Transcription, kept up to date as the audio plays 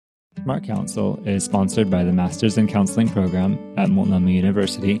Smart Counsel is sponsored by the Masters in Counseling program at Multnomah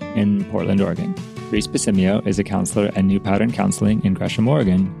University in Portland, Oregon. Reese Basimio is a counselor at New Pattern Counseling in Gresham,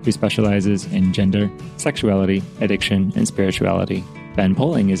 Oregon, who specializes in gender, sexuality, addiction, and spirituality. Ben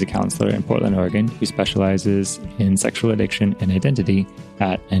Poling is a counselor in Portland, Oregon, who specializes in sexual addiction and identity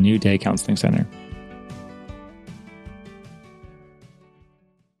at A New Day Counseling Center.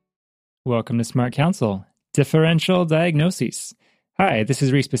 Welcome to Smart Counsel, Differential Diagnoses. Hi, this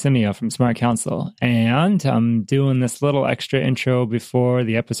is Reese Basimio from Smart Counsel, and I'm doing this little extra intro before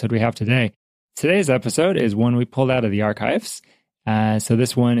the episode we have today. Today's episode is one we pulled out of the archives. So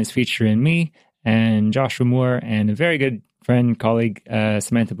this one is featuring me and Joshua Moore and a very good friend, colleague,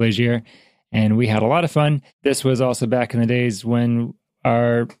 Samantha Blazier, and we had a lot of fun. This was also back in the days when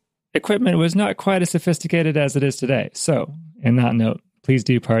our equipment was not quite as sophisticated as it is today. So, in that note, please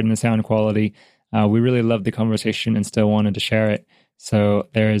do pardon the sound quality. We really loved the conversation and still wanted to share it. So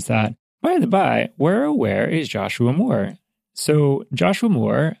there is that. By the by, where is Joshua Moore? So Joshua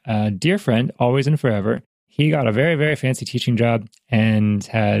Moore, a dear friend, always and forever, he got a very, very fancy teaching job and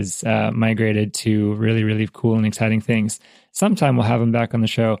has migrated to really, really cool and exciting things. Sometime we'll have him back on the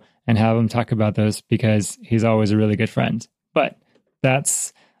show and have him talk about those because he's always a really good friend. But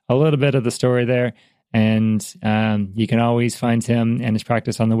that's a little bit of the story there. And you can always find him and his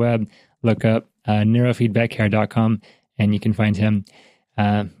practice on the web. Look up neurofeedbackcare.com and you can find him.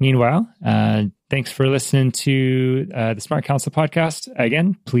 Meanwhile, thanks for listening to the Smart Counsel podcast.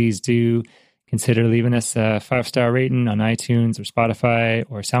 Again, please do consider leaving us a 5-star rating on iTunes or Spotify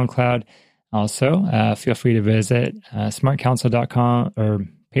or SoundCloud. Also, feel free to visit smartcounsel.com or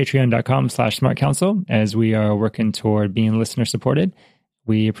patreon.com/smartcounsel as we are working toward being listener supported.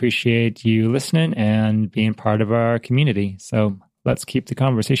 We appreciate you listening and being part of our community. So let's keep the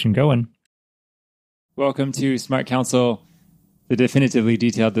conversation going. Welcome to Smart Counsel, the definitively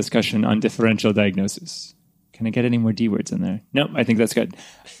detailed discussion on differential diagnosis. Can I get any more D words in there? Nope, I think that's good.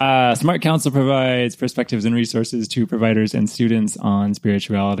 Smart Counsel provides perspectives and resources to providers and students on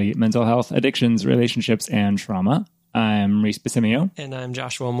spirituality, mental health, addictions, relationships, and trauma. I'm Reese Basimio. And I'm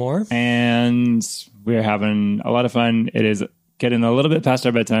Joshua Moore. And we're having a lot of fun. It is getting a little bit past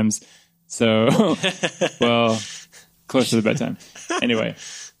our bedtimes. So, well, close to the bedtime. Anyway.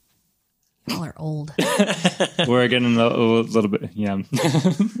 Y'all are old. We're getting a little bit, yeah.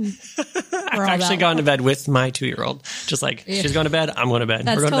 I've actually gone to bed with my 2-year-old. Just like, she's going to bed, I'm going to bed.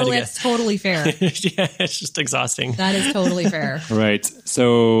 That's We're going to bed again. totally fair. Yeah, it's just exhausting. That is totally fair. Right.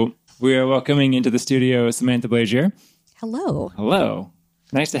 So we are welcoming into the studio Samantha Blazier. Hello. Hello.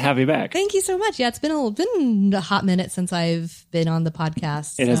 Nice to have you back. Thank you so much. Yeah, it's been a hot minute since I've been on the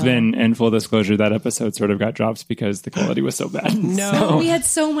podcast. It has been, in full disclosure, that episode sort of got dropped because the quality was so bad. No. We had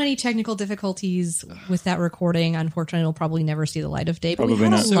so many technical difficulties with that recording. Unfortunately, it'll probably never see the light of day, but we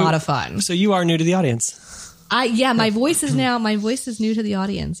had a lot of fun. So you are new to the audience. My voice is new to the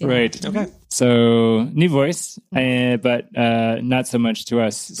audience. Yeah. Right. Okay. So new voice, but not so much to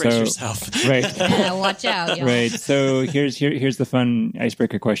us. Brace yourself. Right. Yeah, watch out. Y'all. Right. So here's the fun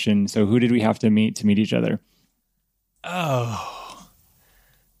icebreaker question. So who did we have to meet each other?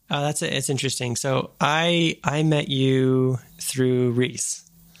 It's interesting. So I met you through Reese.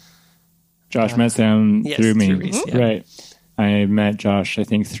 Josh met Sam through me. Through Reese, yeah. Right. I met Josh, I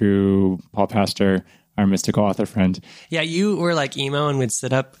think, through Paul Pastor, our mystical author friend. Yeah, you were like emo and would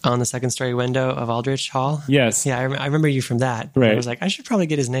sit up on the second-story window of Aldrich Hall. Yes. Yeah, I remember you from that. Right. I was like, I should probably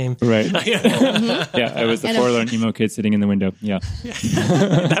get his name. Right. Yeah, I was the forlorn emo kid sitting in the window. Yeah.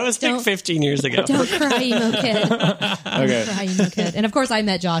 That was like 15 years ago. Don't cry, emo kid. Okay. Cry, emo kid. And of course, I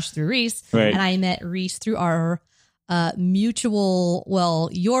met Josh through Reese. Right. And I met Reese through our mutual,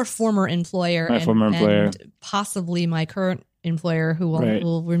 your former employer. And possibly my current employer who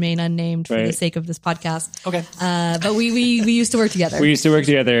will remain unnamed for the sake of this podcast. Okay. But we used to work together. We used to work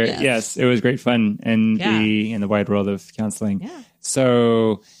together. Yes. It was great fun in the wide world of counseling. Yeah.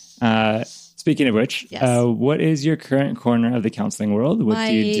 So speaking of which, what is your current corner of the counseling world? What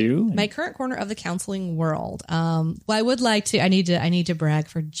do you do? My current corner of the counseling world. Well, I would like to. I need to brag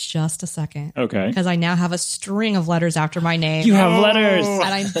for just a second. Okay. Because I now have a string of letters after my name. You have letters, and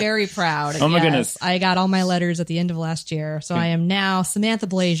I'm very proud. Oh my goodness! I got all my letters at the end of last year, so I am now Samantha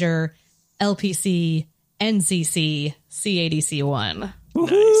Blazier, LPC, NCC, CADC1. Nice.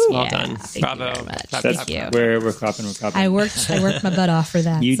 Well done. Bravo. You very much. Thank you. We're clapping. I worked my butt off for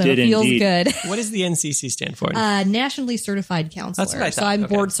that. You so did it feels indeed. good. What does the NCC stand for? Nationally Certified Counselor. That's what I thought. So I'm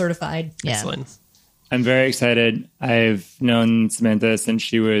Okay. board certified. Yeah. Excellent. I'm very excited. I've known Samantha since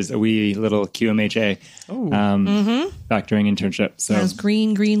she was a wee little QMHA back during internship. So I was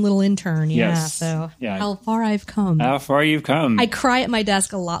green little intern. Yeah. Yes. So Yeah. how far I've come. How far you've come. I cry at my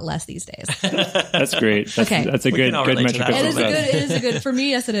desk a lot less these days. That's great. That's a good metric. It is a good, for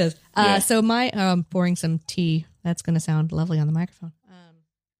me, yes, it is. So my, pouring some tea. That's going to sound lovely on the microphone.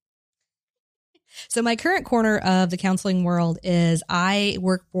 So my current corner of the counseling world is I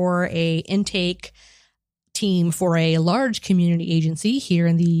work for a intake team for a large community agency here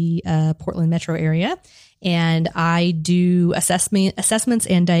in the Portland metro area. And I do assessments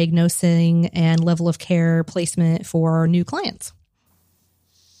and diagnosing and level of care placement for new clients.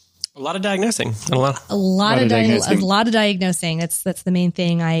 A lot of diagnosing. A lot of diagnosing. That's the main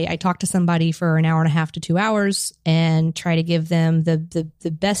thing. I talk to somebody for an hour and a half to 2 hours and try to give them the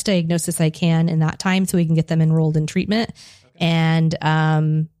best diagnosis I can in that time so we can get them enrolled in treatment and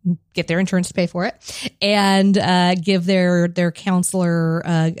get their insurance to pay for it and give their counselor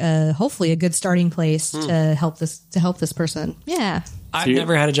hopefully a good starting place to help this person. Yeah. I've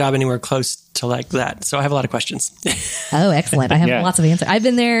never had a job anywhere close to like that, so I have a lot of questions. Oh, excellent! I have lots of answers. I've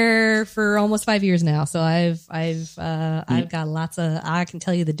been there for almost 5 years now, so I've got lots of. I can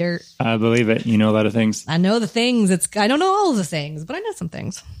tell you the dirt. I believe it. You know a lot of things. I know the things. I don't know all of the things, but I know some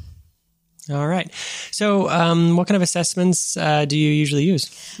things. All right. So, what kind of assessments do you usually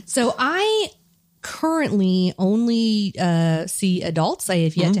use? So I currently only see adults. I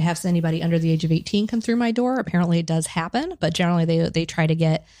have yet to have anybody under the age of 18 come through my door. Apparently it does happen, but generally they try to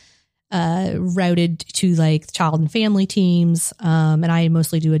get routed to like child and family teams. And I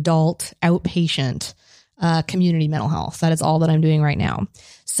mostly do adult outpatient community mental health. That is all that I'm doing right now.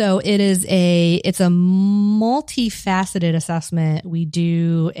 So it's a multifaceted assessment. We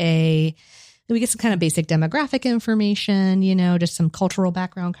get some kind of basic demographic information, just some cultural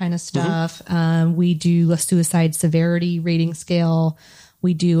background kind of stuff. We do a suicide severity rating scale.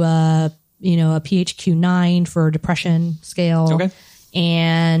 We do a PHQ-9 for depression scale. Okay.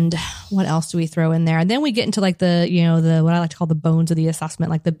 And what else do we throw in there? And then we get into like the what I like to call the bones of the assessment,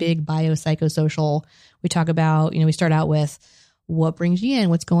 like the big biopsychosocial. We talk about, we start out with what brings you in,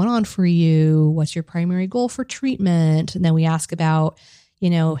 what's going on for you, what's your primary goal for treatment. And then we ask about,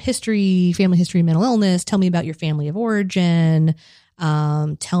 history, family history, mental illness. Tell me about your family of origin.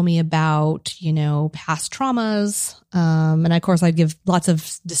 Tell me about, past traumas. And of course I give lots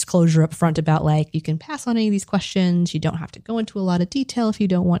of disclosure up front about like, you can pass on any of these questions. You don't have to go into a lot of detail if you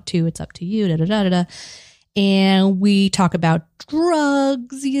don't want to. It's up to you. And we talk about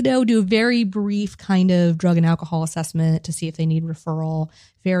drugs, do a very brief kind of drug and alcohol assessment to see if they need referral.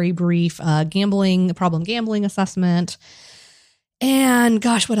 Very brief problem gambling assessment. And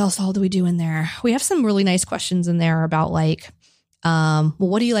gosh, what else all do we do in there? We have some really nice questions in there about like,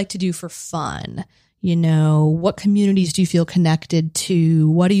 what do you like to do for fun? What communities do you feel connected to?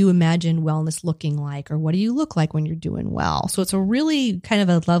 What do you imagine wellness looking like? Or what do you look like when you're doing well? So it's a really kind of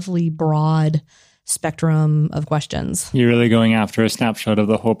a lovely, broad spectrum of questions. You're really going after a snapshot of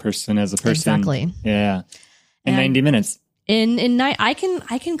the whole person as a person. Exactly. Yeah. In 90 minutes. In night, I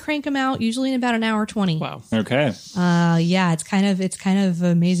can crank them out usually in about an hour 20. Wow. Okay. Yeah, it's kind of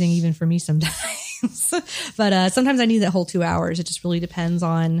amazing even for me sometimes. But sometimes I need that whole 2 hours. It just really depends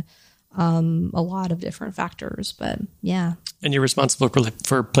on a lot of different factors. But yeah. And you're responsible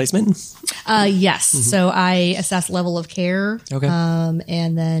for placement? Yes. Mm-hmm. So I assess level of care. Okay.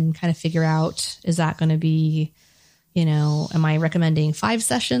 And then kind of figure out, is that going to be, am I recommending 5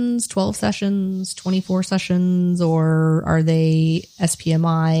 sessions, 12 sessions, 24 sessions, or are they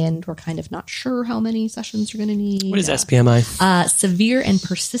SPMI and we're kind of not sure how many sessions you're going to need? What is SPMI? Severe and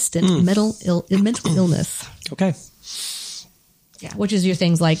persistent mental illness. Okay. Yeah, which is your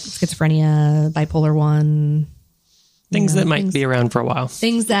things like schizophrenia, bipolar 1. Things that might be around for a while.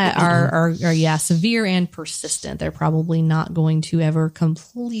 Things that are severe and persistent. They're probably not going to ever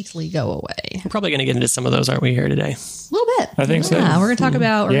completely go away. We're probably going to get into some of those, aren't we, here today? A little bit. I think so. Yeah, we're going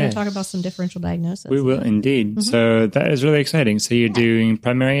to talk about some differential diagnosis. We will indeed. Mm-hmm. So that is really exciting. So you're doing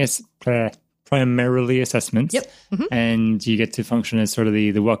primarily assessments. Yep. Mm-hmm. And you get to function as sort of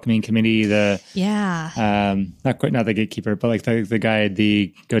the welcoming committee, not the gatekeeper, but like the guide,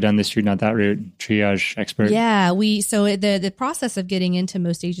 the go down this route, not that route, triage expert. Yeah. The process of getting into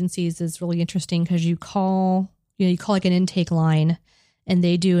most agencies is really interesting because you call like an intake line and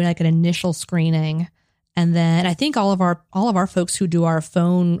they do like an initial screening. And then I think all of our folks who do our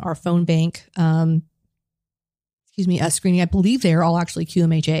phone bank, screening, I believe they're all actually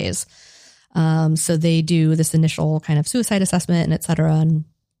QMHAs. So they do this initial kind of suicide assessment and et cetera.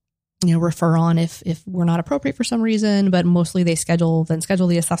 refer on if we're not appropriate for some reason, but mostly they schedule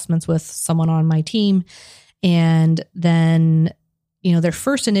the assessments with someone on my team. And then, their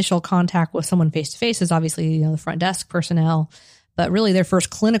first initial contact with someone face to face is obviously, the front desk personnel, but really their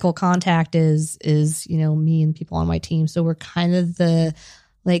first clinical contact is, me and people on my team. So we're kind of the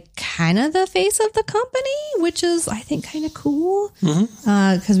face of the company, which is, I think, kind of cool.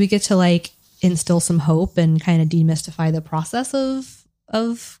 Cause we get to instill some hope and kind of demystify the process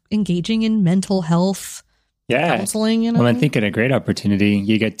of engaging in mental health counseling. Well, I'm thinking a great opportunity.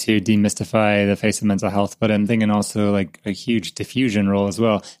 You get to demystify the face of mental health, but I'm thinking also a huge diffusion role as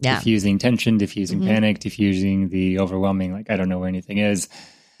well. Yeah. Diffusing tension, diffusing panic, diffusing the overwhelming, I don't know where anything is.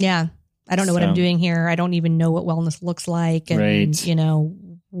 Yeah. I don't know what I'm doing here. I don't even know what wellness looks like. And,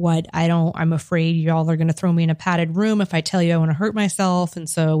 I'm afraid y'all are going to throw me in a padded room if I tell you I want to hurt myself. And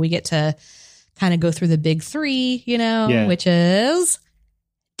so we get to kind of go through the big three, which is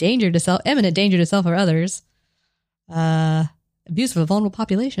imminent danger to self or others, abuse of a vulnerable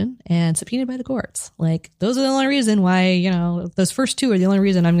population, and subpoenaed by the courts. Those are the only reason why, those first two are the only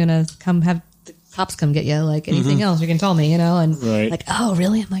reason I'm going to come have the cops come get you. Anything else you can tell me, and oh,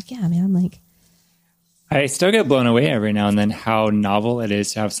 really? I'm yeah, man. I still get blown away every now and then how novel it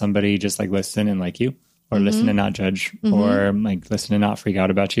is to have somebody just listen and like you, or listen and not judge, or listen and not freak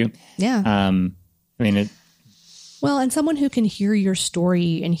out about you. Yeah. Well, and someone who can hear your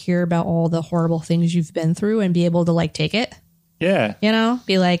story and hear about all the horrible things you've been through and be able to take it. Yeah.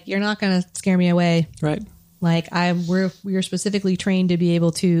 Be you're not going to scare me away. Right. We're specifically trained to be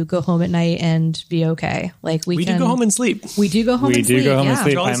able to go home at night and be okay. We do go home and sleep. We do go home and sleep. We do go home and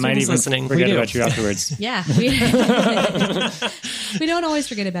sleep. I might even forget about you afterwards. Yeah. We don't always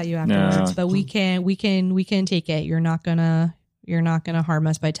forget about you afterwards, but we can take it. You're not gonna harm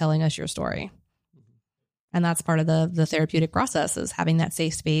us by telling us your story. And that's part of the therapeutic process, is having that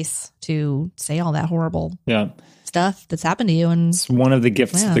safe space to say all that horrible stuff that's happened to you. And it's one of the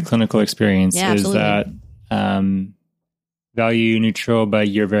gifts of the clinical experience is that value neutral, but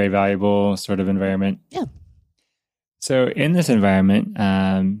you're very valuable sort of environment. Yeah. So in this environment,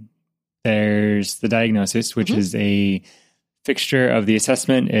 there's the diagnosis, which is a fixture of the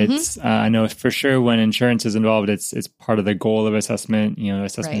assessment. It's I know for sure when insurance is involved, it's part of the goal of assessment,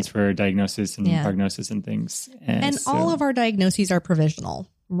 assessments for diagnosis and prognosis and things. And all of our diagnoses are provisional,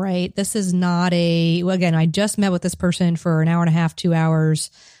 right? This is not again, I just met with this person for an hour and a half, 2 hours.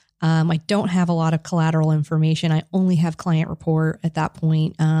 I don't have a lot of collateral information. I only have client report at that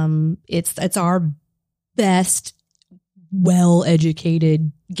point. It's our best,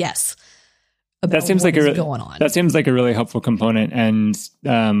 well-educated guess. That seems that seems like a really helpful component. And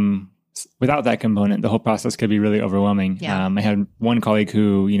without that component, the whole process could be really overwhelming. Yeah. I had one colleague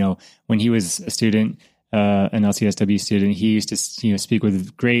who, when he was a student, an LCSW student, he used to, speak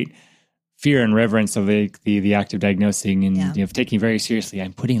with great fear and reverence of the act of diagnosing and taking very seriously.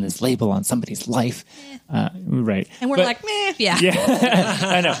 I'm putting this label on somebody's life, right? And we're meh, yeah.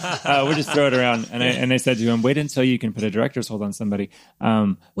 I know. We'll just throw it around. And I said to him, wait until you can put a director's hold on somebody.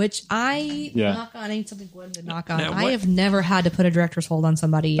 Which knock on, ain't something good to knock on. No, I have never had to put a director's hold on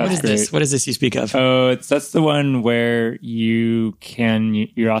somebody. What is this? What is this you speak of? Oh, that's the one where you're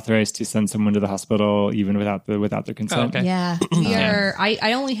authorized to send someone to the hospital even without their consent. Oh, okay. Yeah, we are.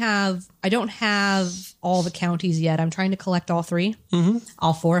 I don't have all the counties yet. I'm trying to collect all three,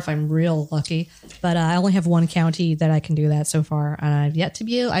 all four if I'm real lucky. But I only have one county that I can do that so far, and I've yet to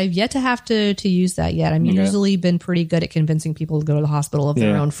have to use that yet. I'm usually been pretty good at convincing people to go to the hospital of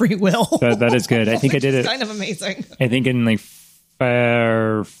their own free will. That is good. I think I did it. Kind of amazing. I think in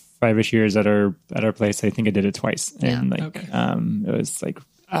 5-ish years at our place, I think I did it twice, and it was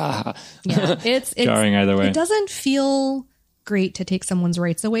it's jarring either way. It doesn't feel great to take someone's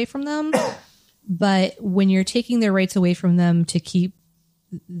rights away from them, but when you're taking their rights away from them to keep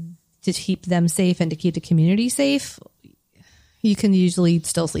them safe and to keep the community safe, you can usually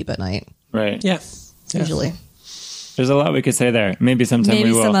still sleep at night. Right. Yeah. Usually. There's a lot we could say there. Maybe sometime we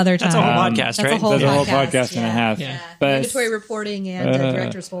will. Maybe some other time. That's a whole podcast, right? That's a whole podcast and a half. Yeah. But mandatory reporting and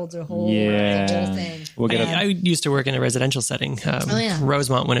director's holds a whole thing. We'll get I used to work in a residential setting,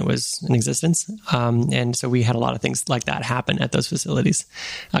 Rosemont, when it was in existence. And so we had a lot of things like that happen at those facilities.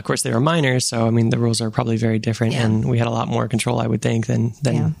 Of course, they were minors, so the rules are probably very different, and we had a lot more control, I would think, than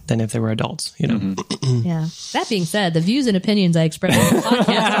if they were adults. Yeah. That being said, the views and opinions I express on the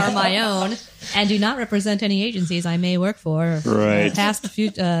podcast are my own and do not represent any agencies I may work for, right? Past,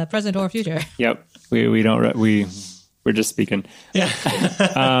 present, or future. Yep. We don't. We're just speaking. Yeah.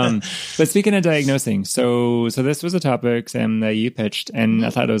 But speaking of diagnosing, so this was a topic, Sam, that you pitched, and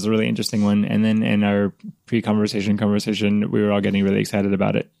I thought it was a really interesting one. And then in our pre-conversation, we were all getting really excited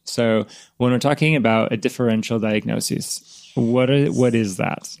about it. So when we're talking about a differential diagnosis, what is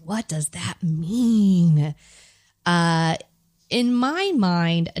that? What does that mean? In my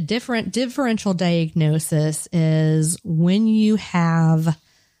mind, a differential diagnosis is when you have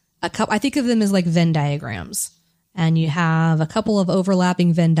a couple, I think of them as like Venn diagrams. And you have a couple of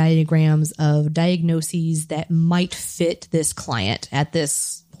overlapping Venn diagrams of diagnoses that might fit this client at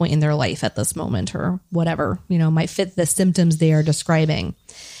this point in their life at this moment or whatever, might fit the symptoms they are describing.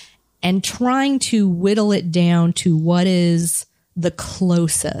 And trying to whittle it down to what is the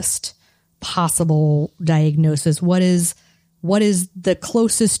closest possible diagnosis. What is the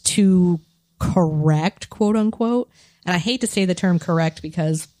closest to correct, quote unquote. And I hate to say the term correct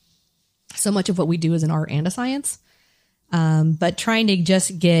because so much of what we do is an art and a science, but trying to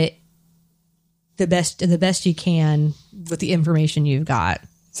just get the best you can with the information you've got.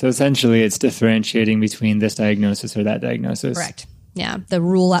 So essentially, it's differentiating between this diagnosis or that diagnosis. Correct. Yeah,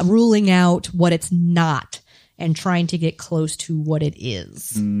 ruling out what it's not and trying to get close to what it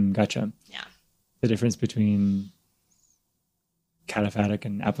is. Gotcha. Yeah. The difference between cataphatic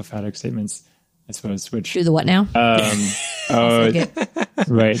and apophatic statements, I suppose. Which do the what now?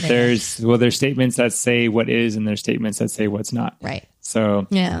 Right. There's statements that say what is, and there's statements that say what's not. Right. So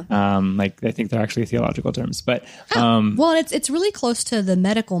yeah. I think they're actually theological terms, but well, it's really close to the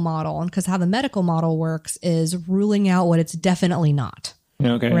medical model, and because how the medical model works is ruling out what it's definitely not.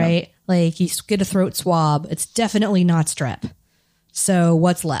 Okay. Right. Yeah. Like you get a throat swab, it's definitely not strep. So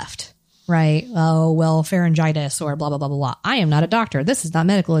what's left? Right. Oh well, pharyngitis or blah blah blah blah blah. I am not a doctor. This is not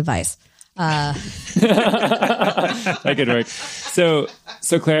medical advice. That could work. So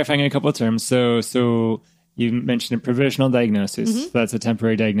clarifying a couple of terms. So you mentioned a provisional diagnosis. Mm-hmm. So that's a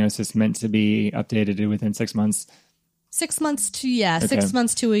temporary diagnosis meant to be updated within 6 months. 6 months to 6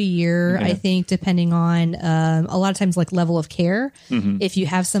 months to a year. Okay. I think depending on a lot of times like level of care. Mm-hmm. If you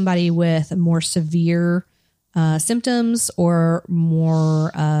have somebody with more severe symptoms or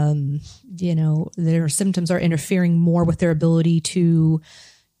more, their symptoms are interfering more with their ability to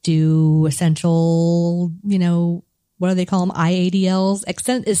do essential, what do they call them? IADLs,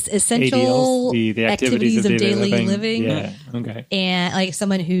 essential ADLs, the activities of daily living. Yeah. Okay. And like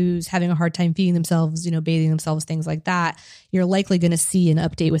someone who's having a hard time feeding themselves, bathing themselves, things like that, you're likely going to see an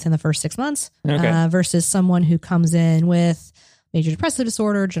update within the first 6 months versus someone who comes in with major depressive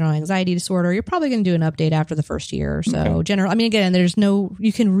disorder, general anxiety disorder. You're probably going to do an update after the first year or so. Okay. Again,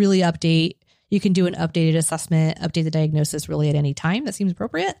 you can really update. You can do an updated assessment, update the diagnosis really at any time. That seems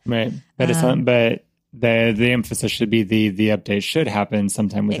appropriate. Right. But but the emphasis should be the update should happen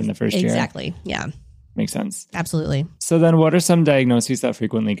sometime within the first year. Exactly. Yeah. Makes sense. Absolutely. So then what are some diagnoses that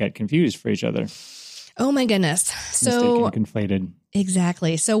frequently get confused for each other? Oh my goodness. So mistaken, conflated.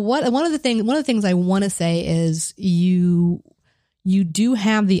 Exactly. So one of the things I want to say is you do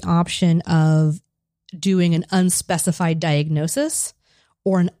have the option of doing an unspecified diagnosis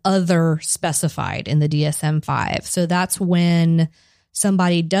or an other specified in the DSM-5. So that's when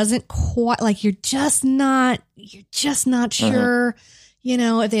somebody doesn't quite, like you're just not sure,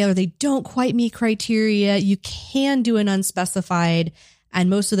 if they don't quite meet criteria. You can do an unspecified, and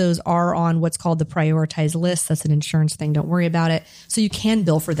most of those are on what's called the prioritized list. That's an insurance thing. Don't worry about it. So you can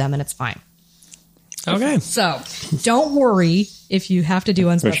bill for them and it's fine. Okay. So don't worry if you have to do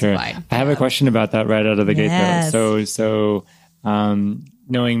unspecified. For sure. I have a question about that right out of the gate though. So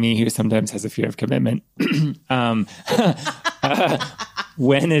knowing me, who sometimes has a fear of commitment,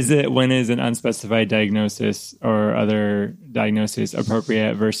 when is an unspecified diagnosis or other diagnosis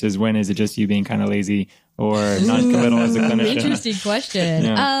appropriate versus when is it just you being kind of lazy or non-committal as a clinician? Interesting question.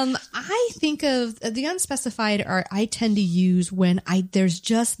 Yeah. I think of the unspecified I tend to use when there's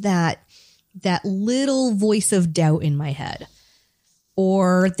just that little voice of doubt in my head,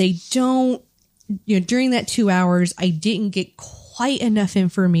 or they don't, during that 2 hours, I didn't get quite enough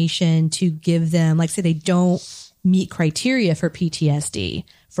information to give them, like say they don't meet criteria for PTSD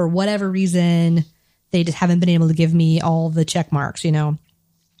for whatever reason. They just haven't been able to give me all the check marks,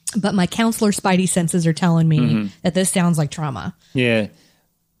 but my counselor spidey senses are telling me that this sounds like trauma. Yeah.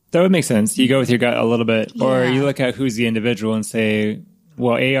 That would make sense. You go with your gut a little bit, or you look at who's the individual and say,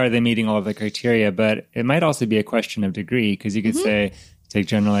 well, are they meeting all of the criteria? But it might also be a question of degree, because you could say, take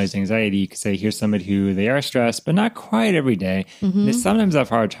generalized anxiety. You could say, here's somebody who they are stressed, but not quite every day. They sometimes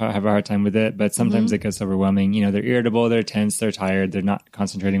have a hard time with it, but sometimes it gets overwhelming. They're irritable, they're tense, they're tired, they're not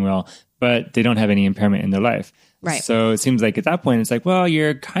concentrating well, but they don't have any impairment in their life. Right. So it seems like at that point, it's like, well,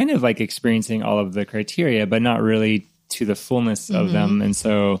 you're kind of like experiencing all of the criteria, but not really to the fullness of them. And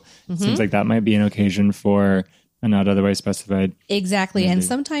so it seems like that might be an occasion for a not otherwise specified. Exactly. And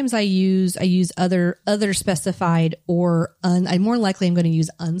sometimes I use other specified or I'm more likely I'm going to use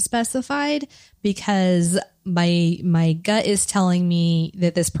unspecified because my gut is telling me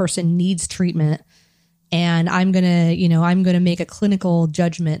that this person needs treatment. And I'm going to make a clinical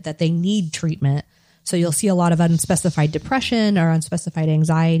judgment that they need treatment. So you'll see a lot of unspecified depression or unspecified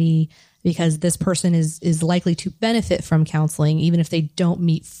anxiety because this person is likely to benefit from counseling, even if they don't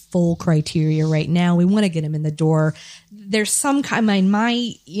meet full criteria right now. We want to get them in the door. There's some kind,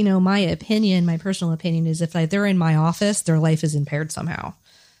 my opinion, my personal opinion is if they're in my office, their life is impaired somehow,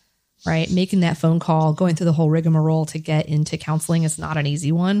 right? Making that phone call, going through the whole rigmarole to get into counseling is not an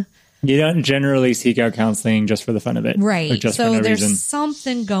easy one. You don't generally seek out counseling just for the fun of it. Right. Or just so for no there's reason.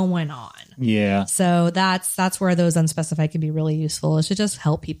 something going on. Yeah. So that's where those unspecified can be really useful, is to just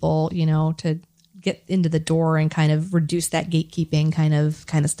help people, to get into the door and kind of reduce that gatekeeping kind of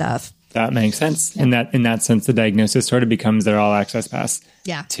stuff. That makes sense. Yeah. In that sense, the diagnosis sort of becomes their all access pass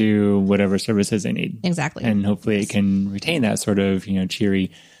to whatever services they need. Exactly. And hopefully it can retain that sort of,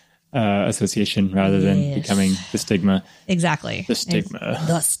 cheery association rather than becoming the stigma. Exactly. The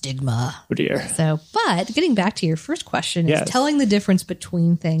stigma. Oh dear. So, but getting back to your first question is telling the difference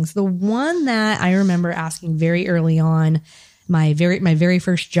between things. The one that I remember asking very early on, my very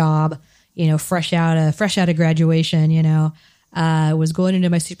first job, fresh out of graduation, was going into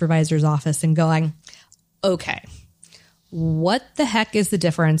my supervisor's office and going, okay, what the heck is the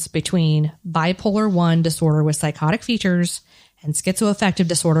difference between bipolar 1 disorder with psychotic features and schizoaffective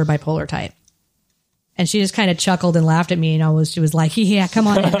disorder bipolar type? And she just kind of chuckled and laughed at me, and she was like, yeah, come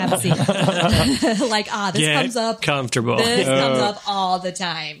on in, have a seat. This comes up. Comfortable. This comes up all the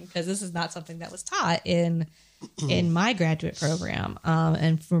time because this is not something that was taught in my graduate program.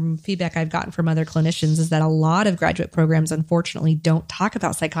 And from feedback I've gotten from other clinicians is that a lot of graduate programs, unfortunately, don't talk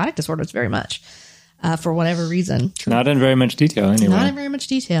about psychotic disorders very much for whatever reason. Not in very much detail, anyway. Not in very much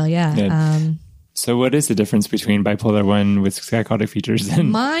detail, yeah. So what is the difference between bipolar 1 with psychotic features?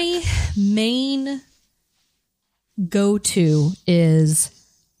 My main go-to is,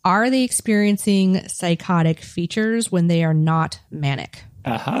 are they experiencing psychotic features when they are not manic?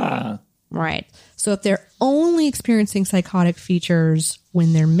 Aha. Right. So if they're only experiencing psychotic features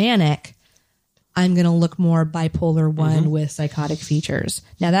when they're manic, I'm going to look more bipolar 1 with psychotic features.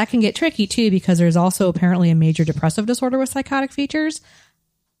 Now that can get tricky too, because there's also apparently a major depressive disorder with psychotic features.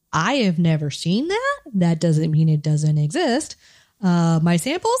 I have never seen that. That doesn't mean it doesn't exist. My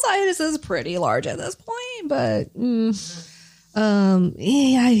sample size is pretty large at this point, but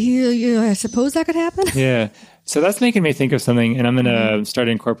I suppose that could happen. Yeah. So that's making me think of something, and I'm going to start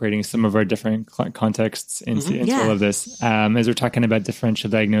incorporating some of our different contexts into all of this. As we're talking about differential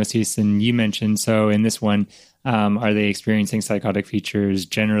diagnoses, and you mentioned, so in this one, are they experiencing psychotic features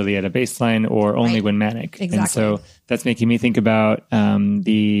generally at a baseline or only when manic? Exactly. And so that's making me think about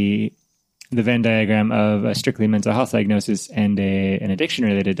the Venn diagram of a strictly mental health diagnosis and an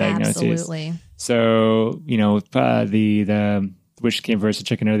addiction-related diagnosis. Absolutely. So, the which came first, the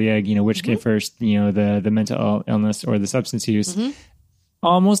chicken or the egg, which came first, the mental illness or the substance use.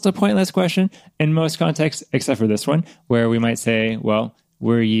 Almost a pointless question in most contexts, except for this one, where we might say, well,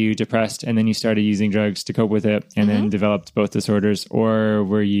 were you depressed and then you started using drugs to cope with it and then developed both disorders? Or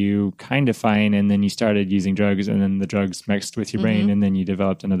were you kind of fine and then you started using drugs and then the drugs mixed with your brain and then you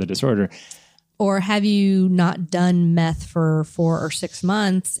developed another disorder? Or have you not done meth for 4 or 6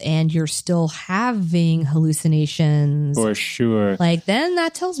 months and you're still having hallucinations? For sure. Then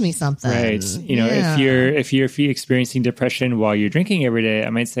that tells me something. Right. If you're experiencing depression while you're drinking every day,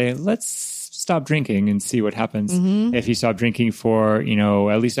 I might say, let's stop drinking and see what happens. If you stop drinking for,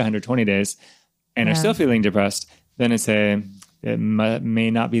 at least 120 days and are still feeling depressed, then it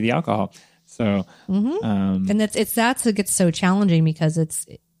may not be the alcohol. So, and it gets so challenging because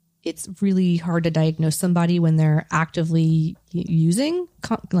it's really hard to diagnose somebody when they're actively abusing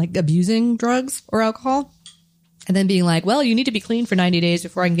drugs or alcohol, and then being like, well, you need to be clean for 90 days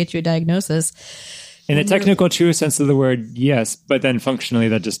before I can get you a diagnosis. In the technical true sense of the word, yes, but then functionally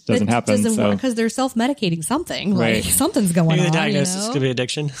that just doesn't happen. It doesn't work because they're self-medicating something. Right. Something's going on. Maybe the diagnosis could be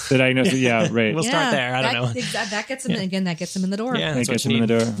addiction. The diagnosis, right. We'll start there. I don't know. That gets them, that gets them in the door. Yeah, that gets them in the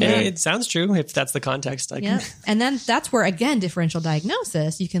door. Yeah, it sounds true if that's the context. And then that's where, again, differential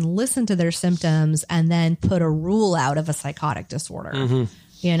diagnosis, you can listen to their symptoms and then put a rule out of a psychotic disorder.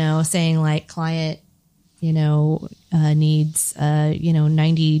 Saying client, needs,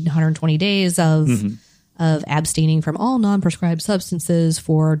 90, 120 days of abstaining from all non-prescribed substances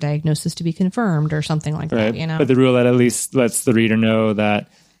for diagnosis to be confirmed or something like that, But the rule that at least lets the reader know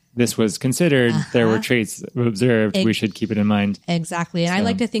that this was considered, there were traits observed, we should keep it in mind. Exactly. And I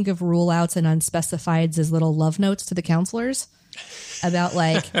like to think of rule outs and unspecifieds as little love notes to the counselors about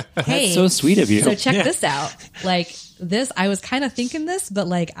like, hey, that's so sweet of you. So check this out. Like this, I was kind of thinking this, but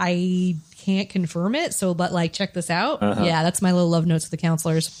like I can't confirm it. So, but like, check this out. Yeah, that's my little love notes to the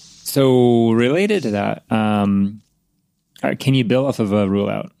counselors. So related to that, can you bill off of a rule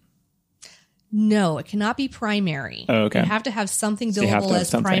out? No, it cannot be primary. Oh, okay. You have to have something billable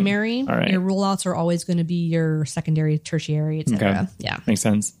as primary. All right. Your rule outs are always going to be your secondary, tertiary, etc. Okay. Yeah. Makes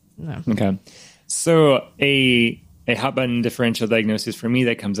sense. No. Okay. So a hot button differential diagnosis for me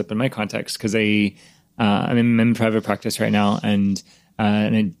that comes up in my context, because I'm in private practice right now, and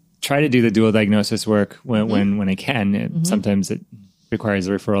I try to do the dual diagnosis work when I can. Sometimes it requires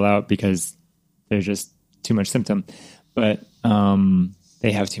a referral out because there's just too much symptom. But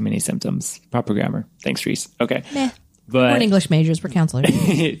they have too many symptoms. Proper grammar. Thanks, Reese. Okay. Meh. We're English majors. We're counselors.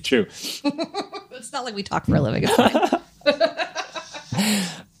 True. It's not like we talk for a living. It's fine.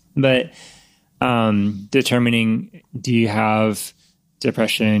 But determining, do you have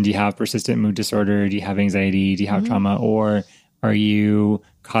depression? Do you have persistent mood disorder? Do you have anxiety? Do you have trauma? Or are you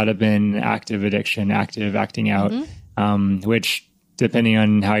caught up in active addiction, active acting out, which, depending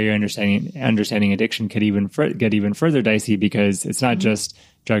on how you're understanding addiction, could get even further dicey, because it's not just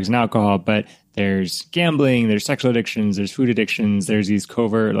drugs and alcohol, but there's gambling, there's sexual addictions, there's food addictions, there's these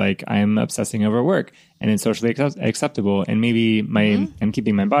covert, like I'm obsessing over work and it's socially acceptable. And maybe I'm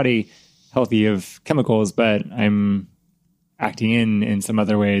keeping my body healthy of chemicals, but I'm acting in some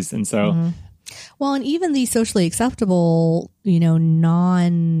other ways. And so... Well, and even the socially acceptable,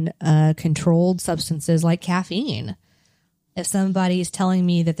 non-controlled substances like caffeine. If somebody is telling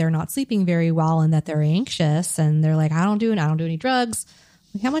me that they're not sleeping very well and that they're anxious and they're like, I don't do any drugs.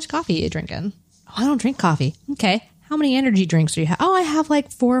 Like, how much coffee are you drinking? Oh, I don't drink coffee. Okay. How many energy drinks do you have? Oh, I have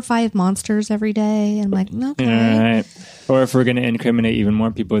like 4 or 5 Monsters every day. And I'm like, okay. Right. Or if we're going to incriminate even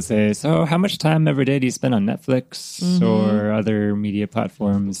more, people would say, so how much time every day do you spend on Netflix or other media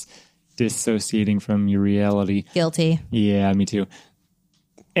platforms, dissociating from your reality? Guilty. Yeah, me too.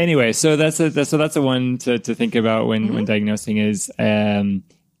 Anyway, so that's a one to think about when diagnosing is they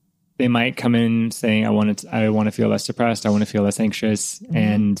might come in saying I want to feel less depressed, I want to feel less anxious,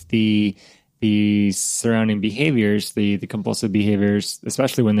 and the surrounding behaviors, the compulsive behaviors,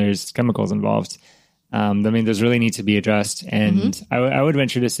 especially when there's chemicals involved, those really need to be addressed. And I would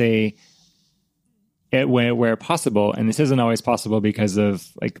venture to say, where possible, and this isn't always possible because of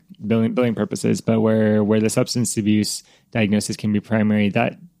like billing purposes, but where the substance abuse diagnosis can be primary,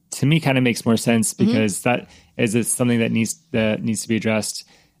 that to me kind of makes more sense, because that is something that needs to be addressed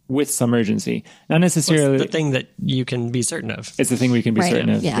with some urgency. Not necessarily the thing that you can be certain of. It's the thing we can be certain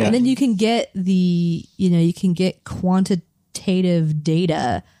of. Yeah. And then you can get quantitative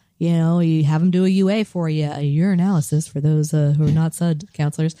data. You have them do a UA for you, a urinalysis for those who are not SUD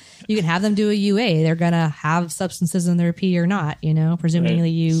counselors. You can have them do a UA. They're going to have substances in their pee or not, presumably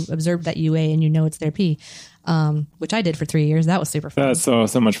you observed that UA and it's their pee, which I did for 3 years. That was super fun. That's so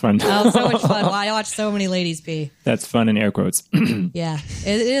much fun. That was so much fun. Wow, I watched so many ladies pee. That's fun in air quotes. Yeah,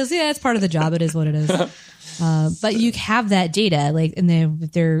 it is. Yeah, it's part of the job. It is what it is. But you have that data, like, and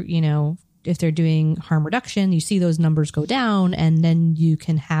if they're doing harm reduction, you see those numbers go down, and then you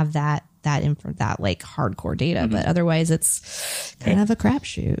can have that like hardcore data. But otherwise, it's kind of a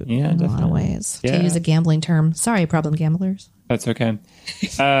crapshoot in a lot of ways. To use a gambling term. Sorry, problem gamblers. That's okay.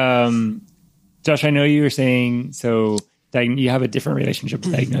 Josh, I know you were saying you have a different relationship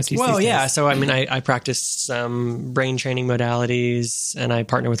with diagnoses. Well, yeah. So I practice some brain training modalities, and I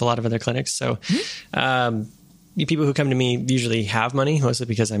partner with a lot of other clinics. So. People who come to me usually have money, mostly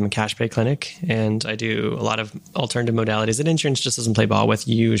because I'm a cash pay clinic, and I do a lot of alternative modalities that insurance just doesn't play ball with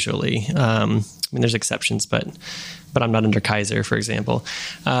usually. There's exceptions, but I'm not under Kaiser, for example.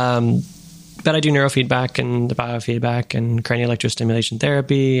 But I do neurofeedback and biofeedback and cranial electrostimulation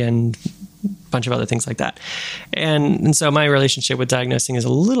therapy and a bunch of other things like that. And so my relationship with diagnosing is a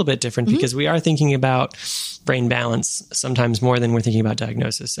little bit different because we are thinking about brain balance sometimes more than we're thinking about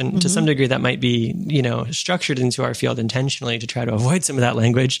diagnosis. And to some degree, that might be, structured into our field intentionally to try to avoid some of that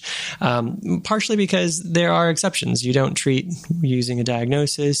language, partially because there are exceptions. You don't treat using a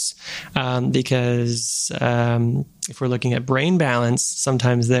diagnosis because if we're looking at brain balance,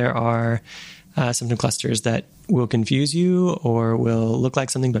 sometimes there are symptom clusters that will confuse you or will look like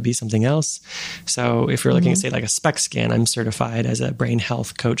something but be something else. So if you're looking at, say, like a SPECT scan, I'm certified as a brain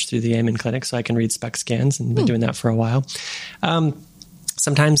health coach through the Amen Clinic, so I can read SPECT scans and been doing that for a while.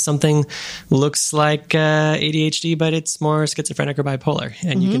 Sometimes something looks like ADHD, but it's more schizophrenic or bipolar,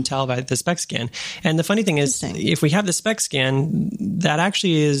 and you can tell by the SPECT scan. And the funny thing is, if we have the SPECT scan, that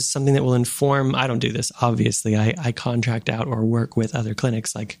actually is something that will inform. I don't do this, obviously. I contract out or work with other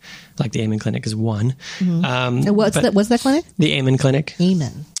clinics, like the Amen Clinic is one. What's that clinic? The Amen Clinic.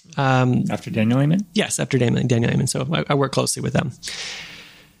 Amen. After Daniel Amen? Yes, after Daniel Amen. So I work closely with them.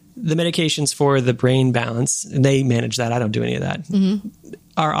 The medications for the brain balance, they manage that. I don't do any of that.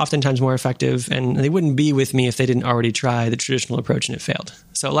 Are oftentimes more effective, and they wouldn't be with me if they didn't already try the traditional approach and it failed.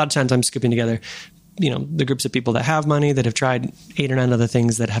 So a lot of times I'm scooping together, the groups of people that have money, that have tried 8 or 9 other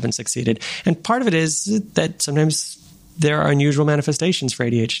things that haven't succeeded. And part of it is that sometimes there are unusual manifestations for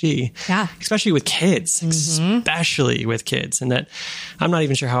ADHD, especially with kids, especially with kids. And that I'm not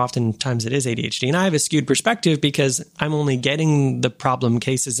even sure how often times it is ADHD. And I have a skewed perspective because I'm only getting the problem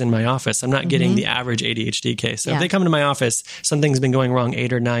cases in my office. I'm not getting the average ADHD case. So if they come into my office, something's been going wrong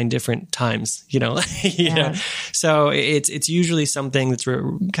 8 or 9 different times, you know. So it's usually something that's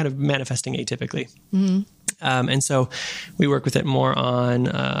kind of manifesting atypically. And so we work with it more on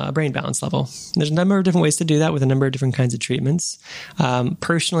a brain balance level. There's a number of different ways to do that with a number of different kinds of treatments.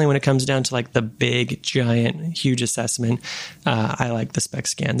 Personally, when it comes down to like the big, giant, huge assessment, I like the SPECT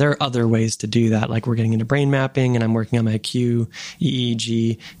scan. There are other ways to do that. Like we're getting into brain mapping, and I'm working on my QEEG-D.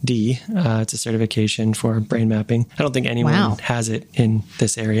 It's a certification for brain mapping. I don't think anyone has it in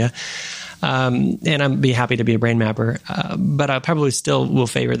this area. And I'd be happy to be a brain mapper, but I probably still will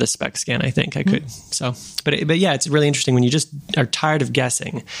favor the SPECT scan. I think I could. So, but yeah, it's really interesting when you just are tired of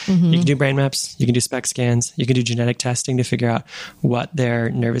guessing. You can do brain maps, you can do SPECT scans, you can do genetic testing to figure out what their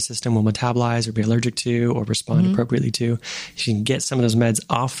nervous system will metabolize or be allergic to or respond appropriately to. You can get some of those meds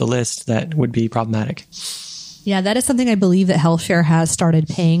off the list that would be problematic. Yeah, that is something I believe that HealthShare has started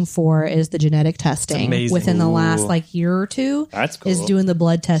paying for, is the genetic testing within the last year or two. That's cool. Is doing the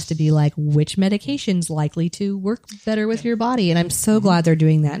blood test to be like, which medication's likely to work better with your body. And I'm so glad they're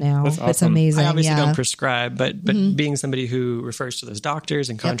doing that now. That's awesome. It's amazing. I obviously don't prescribe, but being somebody who refers to those doctors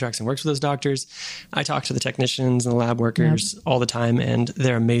and contracts and works with those doctors, I talk to the technicians and the lab workers all the time, and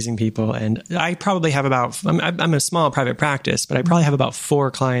they're amazing people. And I probably have I'm a small private practice, but I probably have about 4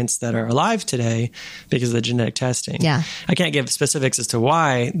 clients that are alive today because of the genetic testing. Yeah. I can't give specifics as to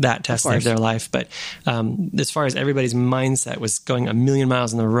why that test saved their life, but as far as everybody's mindset was going a million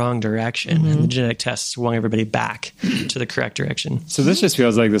miles in the wrong direction, and the genetic test swung everybody back to the correct direction. So this just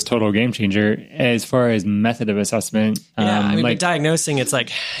feels like this total game changer as far as method of assessment. With diagnosing, it's like,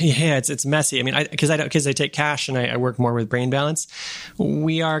 it's messy. I mean, because I take cash and I work more with brain balance,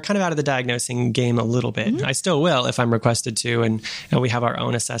 we are kind of out of the diagnosing game a little bit. I still will if I'm requested to, and we have our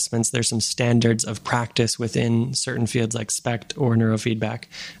own assessments. There's some standards of practice within certain fields like SPECT or neurofeedback,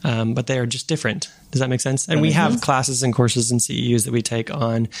 but they are just different. Does that make sense? And we have classes and courses and CEUs that we take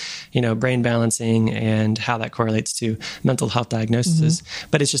on, brain balancing and how that correlates to mental health diagnosis.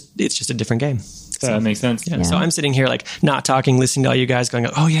 But it's just a different game. So that makes sense. Yeah. So I'm sitting here like not talking, listening to all you guys going,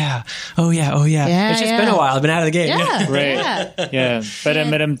 oh yeah. It's just been a while. I've been out of the game. Yeah. Right. Yeah. But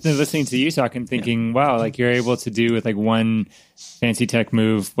I'm listening to you talk and thinking, wow, like you're able to do with like one fancy tech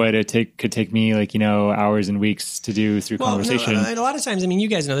move what it could take me hours and weeks to do through conversation. No, a lot of times, you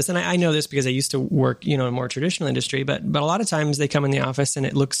guys know this, and I know this because I used to work, in a more traditional industry, but a lot of times they come in the office and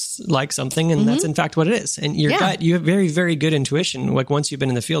it looks like something, and that's in fact what it is. And your gut, you have very, very good intuition. Like once you've been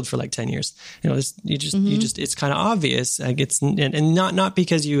in the field for like 10 years, it's kind of obvious. Like and not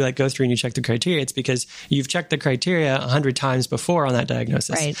because you like go through and you check the criteria. It's because you've checked the criteria 100 times before on that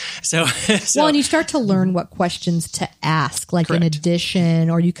diagnosis. Right. So and you start to learn what questions to ask, like in addition,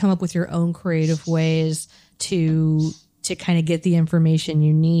 or you come up with your own creative ways to kind of get the information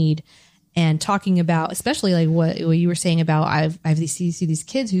you need. And talking about, especially like what you were saying about, I've see these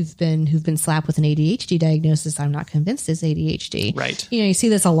kids who've been slapped with an ADHD diagnosis. I'm not convinced it's ADHD. Right. You see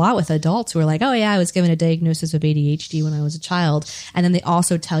this a lot with adults who are like, oh yeah, I was given a diagnosis of ADHD when I was a child. And then they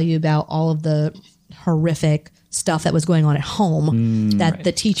also tell you about all of the horrific stuff that was going on at home that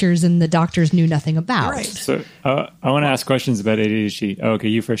the teachers and the doctors knew nothing about. Right. So I want to ask questions about ADHD. Oh, okay,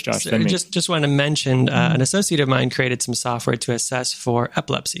 you first, Josh. So just want to mention an associate of mine created some software to assess for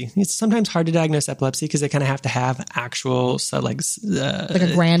epilepsy. It's sometimes hard to diagnose epilepsy because they kind of have to have actual, like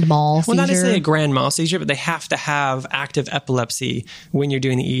a grand mal seizure. Well, not necessarily a grand mal seizure, but they have to have active epilepsy when you're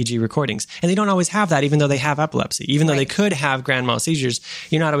doing the EEG recordings. And they don't always have that, even though they have epilepsy. Even though they could have grand mal seizures,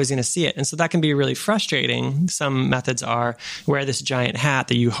 you're not always going to see it. And so that can be really frustrating. Some methods are wear this giant hat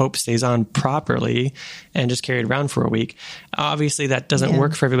that you hope stays on properly and just carry it around for a week. Obviously, that doesn't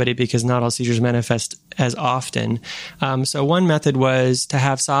work for everybody because not all seizures manifest as often. So one method was to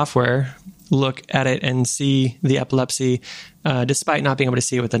have software look at it and see the epilepsy despite not being able to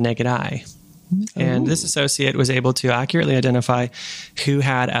see it with the naked eye. And this associate was able to accurately identify who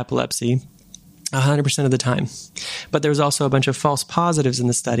had epilepsy 100% of the time. But there was also a bunch of false positives in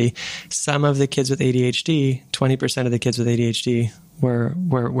the study. Some of the kids with ADHD, 20% of the kids with ADHD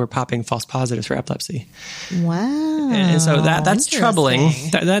were popping false positives for epilepsy. Wow. And so that's troubling.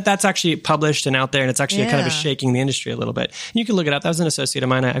 That's actually published and out there, and it's actually kind of shaking the industry a little bit. You can look it up. That was an associate of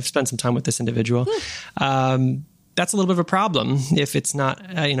mine. I've spent some time with this individual. That's a little bit of a problem if it's not,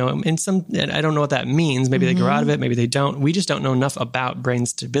 in some, I don't know what that means. Maybe they grow out of it. Maybe they don't. We just don't know enough about brain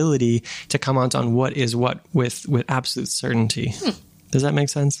stability to comment on what is what with absolute certainty. Does that make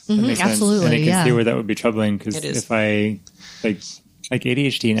sense? That makes sense. Absolutely. And I can see where that would be troubling, because if I like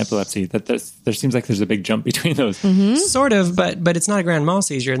ADHD and epilepsy, there seems like there's a big jump between those. Sort of, but it's not a grand mal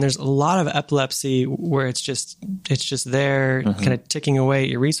seizure, and there's a lot of epilepsy where it's just there, kind of ticking away at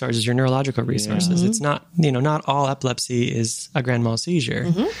your resources, your neurological resources. It's not, not all epilepsy is a grand mal seizure.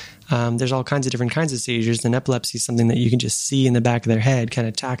 There's all kinds of different kinds of seizures, and epilepsy is something that you can just see in the back of their head, kind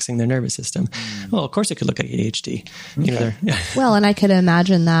of taxing their nervous system. Well, of course, it could look like ADHD. Well, and I could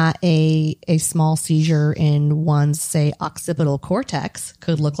imagine that a small seizure in one's, say, occipital cortex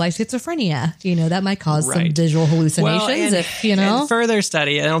could look like schizophrenia. That might cause some visual hallucinations. And further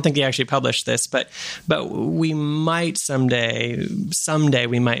study, I don't think they actually published this, but we might someday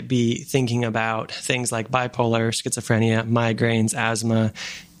we might be thinking about things like bipolar, schizophrenia, migraines, asthma,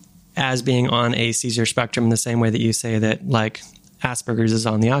 as being on a seizure spectrum in the same way that you say that, like, Asperger's is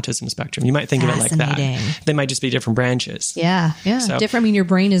on the autism spectrum. You might think of it like that. They might just be different branches. Yeah. So, different. I mean, your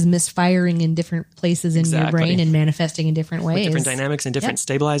brain is misfiring in different places in your brain and manifesting in different ways. With different dynamics and different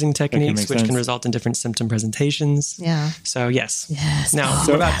stabilizing techniques, which can result in different symptom presentations. Yeah. So, yes. Now,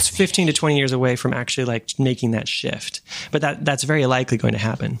 we're about 15 to 20 years away from actually, like, making that shift. But that's very likely going to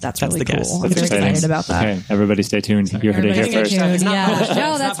happen. That's really the cool. guess. I'm very excited about that. Okay, everybody stay tuned. You heard it here first. No,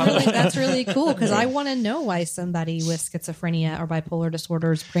 that's really cool, because I want to know why somebody with schizophrenia or bipolar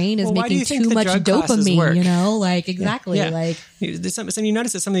disorder's brain is making too much dopamine, exactly. Like, so you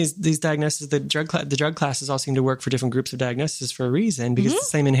notice that some of these diagnoses, the drug classes all seem to work for different groups of diagnosis for a reason, because it's the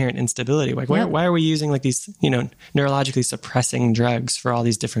same inherent instability. Like, why are we using like these, neurologically suppressing drugs for all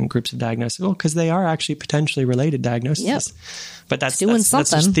these different groups of diagnosis? Well, because they are actually potentially related diagnoses. Yep. But that's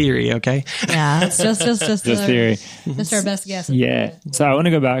just theory, okay? Yeah, it's just theory. Just our best guess. Yeah. So I want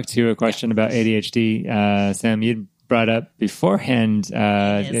to go back to a question about ADHD. Sam, you'd brought up beforehand,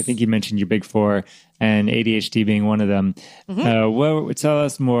 I think you mentioned your big four, and ADHD being one of them. Tell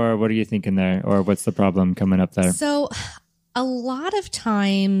us more. What are you thinking there? Or what's the problem coming up there? So a lot of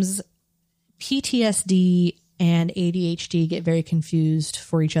times PTSD and ADHD get very confused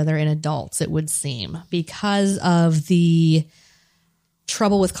for each other in adults, it would seem, because of the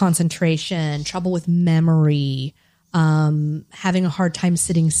trouble with concentration, trouble with memory, having a hard time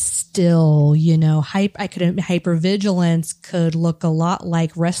sitting still, hypervigilance could look a lot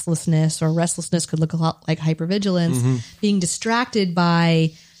like restlessness, or restlessness could look a lot like hypervigilance. Being distracted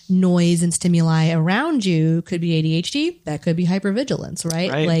by noise and stimuli around you could be ADHD. That could be hypervigilance,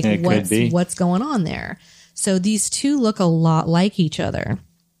 right? Like what's going on there? So these two look a lot like each other.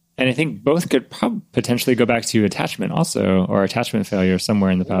 And I think both could potentially go back to attachment also, or attachment failure somewhere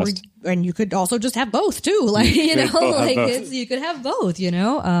in the past. And you could also just have both too. Like, you could have both, it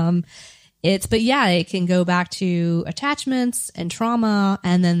can go back to attachments and trauma.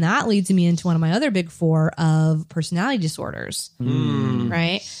 And then that leads me into one of my other big four of personality disorders,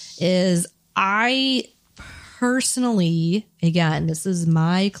 right? Is I personally, again, this is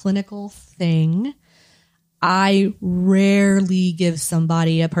my clinical thing, I rarely give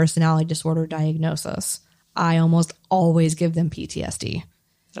somebody a personality disorder diagnosis. I almost always give them PTSD.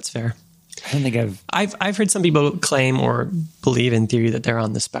 That's fair. I don't think I've heard some people claim or believe in theory that they're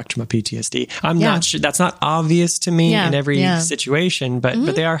on the spectrum of PTSD. I'm not sure. That's not obvious to me in every situation,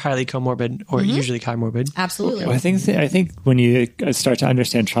 but they are highly comorbid, or usually comorbid. Absolutely. Well, I think when you start to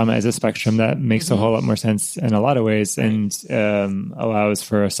understand trauma as a spectrum, that makes a whole lot more sense in a lot of ways, and allows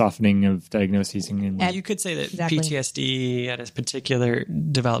for a softening of diagnoses. And you could say that PTSD at a particular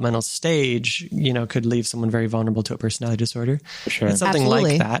developmental stage, could leave someone very vulnerable to a personality disorder. For sure. It's something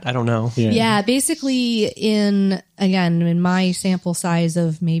like that. I don't know. Yeah, basically in my sample size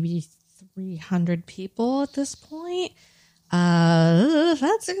of maybe 300 people at this point,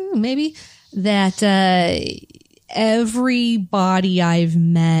 that's maybe that everybody I've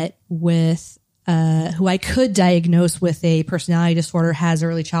met with who I could diagnose with a personality disorder has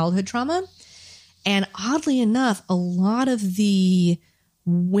early childhood trauma. And oddly enough, a lot of the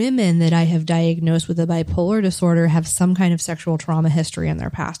women that I have diagnosed with a bipolar disorder have some kind of sexual trauma history in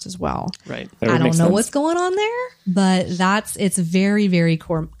their past as well. Right. I don't know what's going on there, but it's very, very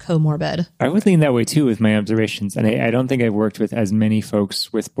comorbid. I would lean that way too with my observations. And I don't think I've worked with as many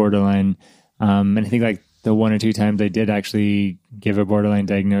folks with borderline. And I think like the one or two times I did actually give a borderline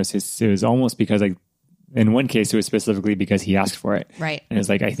diagnosis, it was almost because like, in one case, it was specifically because he asked for it. Right. And it's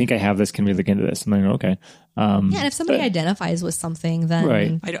like, I think I have this. Can we look into this? I'm like, okay. And if somebody identifies with something, then...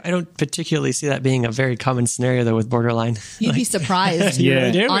 Right. I don't particularly see that being a very common scenario, though, with borderline. You'd be surprised.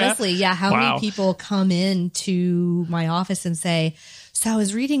 Yeah. Honestly, yeah. How many people come into my office and say, so I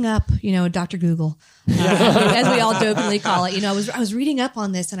was reading up, Dr. Google, as we all jokingly call it. I was reading up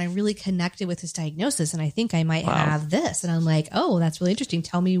on this and I really connected with his diagnosis and I think I might have this. And I'm like, oh, that's really interesting.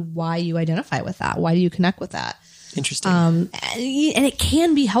 Tell me why you identify with that. Why do you connect with that? Interesting. And it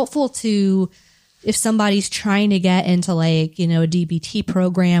can be helpful to... if somebody's trying to get into like, a DBT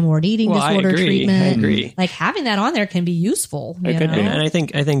program or an eating disorder treatment, I agree. Like having that on there can be useful. It could be. And I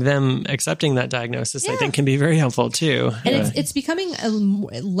think them accepting that diagnosis, I think can be very helpful too. And it's becoming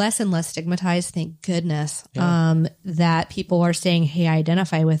less and less stigmatized. Thank goodness. That people are saying, hey, I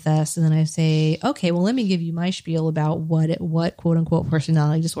identify with this. And then I say, okay, well, let me give you my spiel about what quote unquote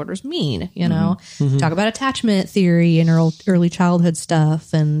personality disorders mean, talk about attachment theory and early childhood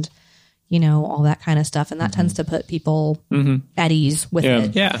stuff and, all that kind of stuff. And that tends to put people at ease with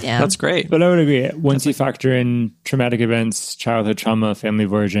it. Yeah, that's great. But I would agree. Once you factor in traumatic events, childhood trauma, family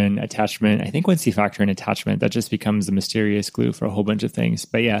of origin, attachment, I think once you factor in attachment, that just becomes the mysterious glue for a whole bunch of things.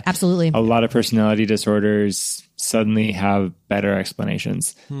 But yeah, absolutely. A lot of personality disorders suddenly have better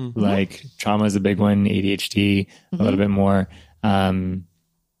explanations. Like trauma is a big one, ADHD, a little bit more, even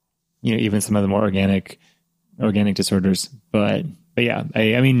some of the more organic disorders. But yeah,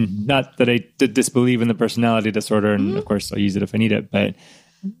 I mean, not that I disbelieve in the personality disorder, and of course I'll use it if I need it, but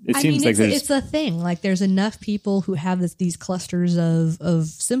it seems like it's a thing. Like there's enough people who have these clusters of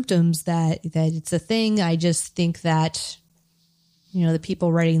symptoms that it's a thing. I just think that, the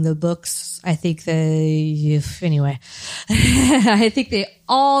people writing the books, I think I think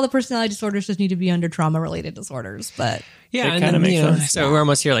all the personality disorders just need to be under trauma related disorders, but. Yeah, and then, so we're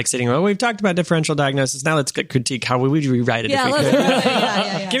almost here like sitting, well, we've talked about differential diagnosis. Now let's critique how we would rewrite it if we could.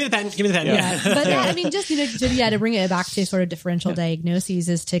 Yeah. Give me the pen. Yeah. But I mean, just, to bring it back to sort of differential diagnoses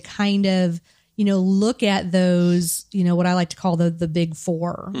is to kind of, look at those, what I like to call the big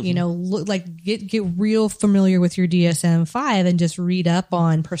four, look like get real familiar with your DSM-5 and just read up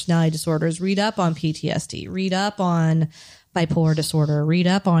on personality disorders, read up on PTSD, read up on bipolar disorder, read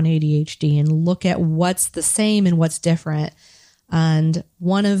up on ADHD and look at what's the same and what's different. And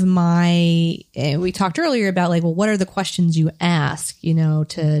one of we talked earlier about like, well, what are the questions you ask,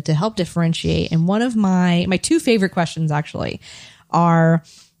 to help differentiate? And one of my two favorite questions actually are,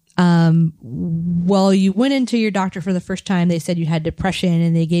 well, you went into your doctor for the first time. They said you had depression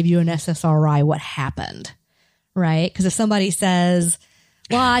and they gave you an SSRI. What happened? Right? Because if somebody says,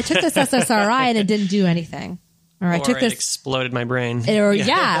 well, I took this SSRI and it didn't do anything. Or I took this, exploded my brain. Or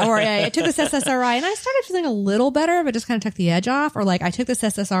I took this SSRI and I started feeling a little better, but just kind of took the edge off. Or like I took this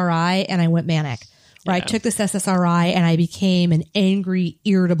SSRI and I went manic. Or I took this SSRI and I became an angry,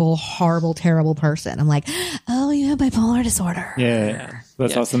 irritable, horrible, terrible person. I'm like, oh, you have bipolar disorder. Yeah.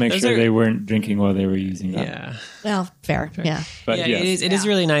 Let's also make sure they weren't drinking while they were using that. Yeah. Well, fair. Yeah. But yes. it is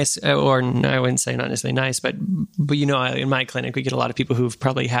really nice, or I wouldn't say not necessarily nice, but in my clinic, we get a lot of people who've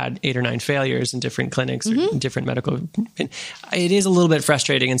probably had 8 or 9 failures in different clinics or different medical. And it is a little bit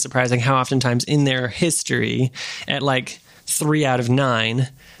frustrating and surprising how oftentimes in their history at like 3 out of 9,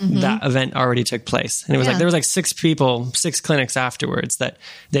 that event already took place. And it was like, there was like 6 clinics afterwards that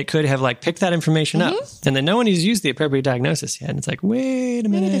they could have like picked that information up. And then no one has used the appropriate diagnosis yet. And it's like, wait a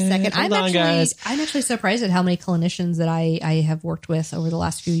minute. Wait a second. Hold on, guys. I'm actually surprised at how many clinicians that I have worked with over the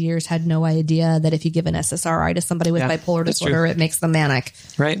last few years had no idea that if you give an SSRI to somebody with bipolar disorder, it makes them manic.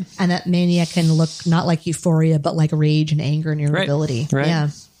 Right. And that mania can look not like euphoria, but like rage and anger and irritability. Right. Yeah.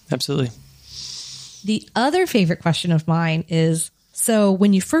 Absolutely. The other favorite question of mine is, so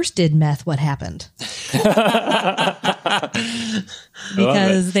when you first did meth, what happened?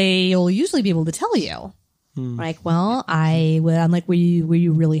 Because they will usually be able to tell you. Like, well, I'm like, were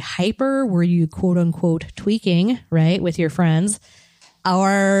you really hyper? Were you quote unquote tweaking, right, with your friends?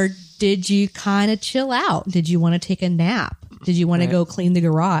 Or did you kind of chill out? Did you want to take a nap? Did you want to go clean the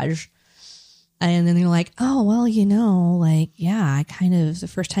garage? And then they're like, oh, well, I kind of, the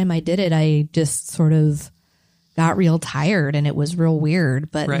first time I did it, I just sort of got real tired and it was real weird.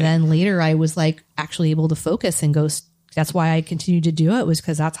 But then later I was like actually able to focus and go that's why I continued to do it, was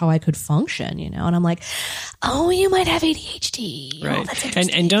because that's how I could function, you know? And I'm like, oh, you might have ADHD. Right. Oh, that's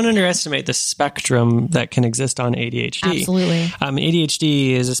and don't underestimate the spectrum that can exist on ADHD. Absolutely.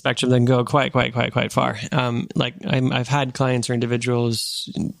 ADHD is a spectrum that can go quite far. Like I've had clients or individuals,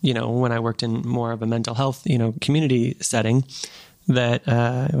 you know, when I worked in more of a mental health, you know, community setting, that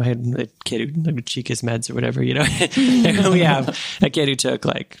I had a kid who would cheek his meds or whatever, you know. And we have a kid who took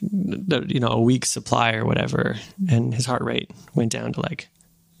like, you know, a week's supply or whatever, and his heart rate went down to like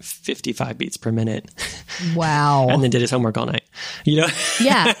 55 beats per minute. Wow. And then did his homework all night, you know?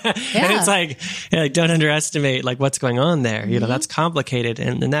 Yeah. And it's like, don't underestimate like what's going on there. You know, that's complicated.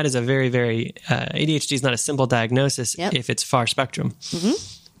 And that is a very, very, ADHD is not a simple diagnosis if it's far spectrum.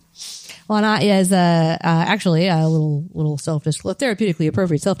 Well, and I, as actually a little therapeutically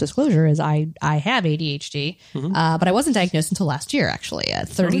appropriate self-disclosure is I have ADHD, but I wasn't diagnosed until last year, actually, at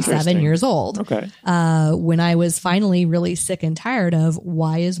 37 years old. Okay. When I was finally really sick and tired of,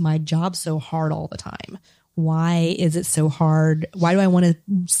 why is my job so hard all the time? Why is it so hard? Why do I want to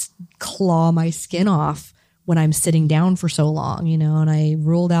claw my skin off when I'm sitting down for so long, you know? And I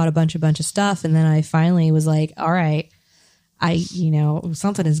ruled out a bunch of stuff. And then I finally was like, all right,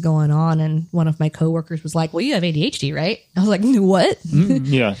 something is going on. And one of my coworkers was like, well, you have ADHD, right? I was like, what?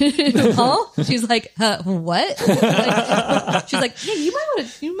 Yeah. Huh? She's like, what? She's like, yeah, you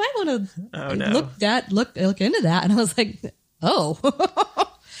might want to look into that. And I was like, oh.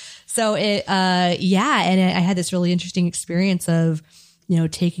 So and I had this really interesting experience of, you know,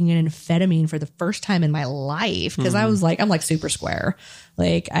 taking an amphetamine for the first time in my life. Cause I was like, I'm like super square.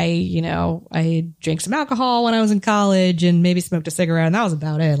 Like I drank some alcohol when I was in college and maybe smoked a cigarette, and that was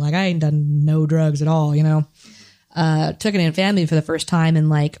about it. Like I ain't done no drugs at all, you know. Took an amphetamine for the first time and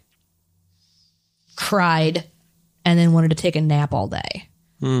like cried and then wanted to take a nap all day.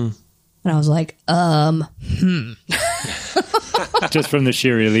 And I was like, Just from the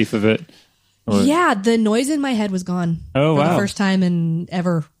sheer relief of it. Or... Yeah, the noise in my head was gone. Oh, wow. For the first time in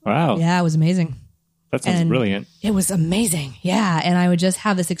ever. Wow. Yeah, it was amazing. That sounds brilliant. It was amazing. Yeah. And I would just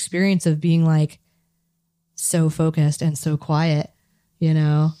have this experience of being like so focused and so quiet, you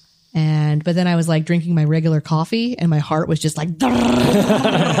know? But then I was like drinking my regular coffee and my heart was just like, and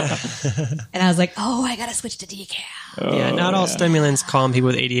I was like, oh, I got to switch to decaf. Not all stimulants calm people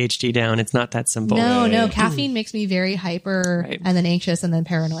with ADHD down. It's not that simple. No. Caffeine makes me very hyper and then anxious and then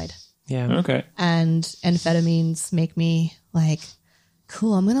paranoid. Yeah. Okay. And amphetamines make me like,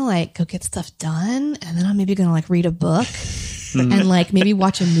 cool, I'm going to like go get stuff done. And then I'm maybe going to like read a book and like maybe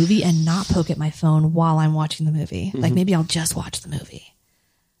watch a movie and not poke at my phone while I'm watching the movie. Like maybe I'll just watch the movie.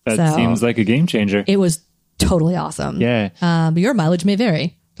 That seems like a game changer. It was totally awesome. Yeah. But your mileage may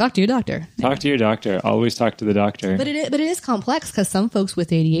vary. Talk to your doctor. Talk to your doctor. Always talk to the doctor. But it is complex because some folks with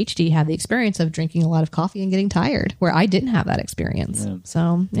ADHD have the experience of drinking a lot of coffee and getting tired, where I didn't have that experience. Yeah.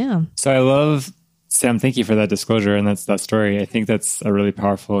 So, yeah. So I love, Sam, thank you for that disclosure and that story. I think that's a really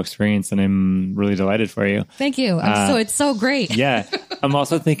powerful experience and I'm really delighted for you. Thank you. It's so great. Yeah. I'm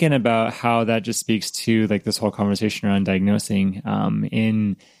also thinking about how that just speaks to like this whole conversation around diagnosing.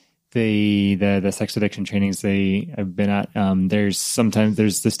 In the sex addiction trainings I've been at,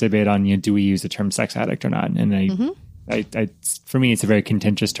 there's this debate on, you know, do we use the term sex addict or not? And I for me, it's a very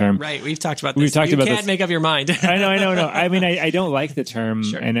contentious term. Right. We've talked about this. You can't make up your mind. I know. No. I mean, I don't like the term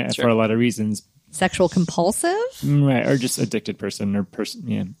for a lot of reasons. Sexual compulsive? Right. Or just addicted person or person.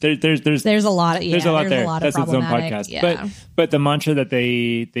 Yeah. There's a lot of, there's a lot there. Of that's its own podcast. Yeah. But the mantra that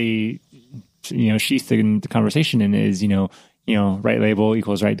they sheath the conversation in is, right label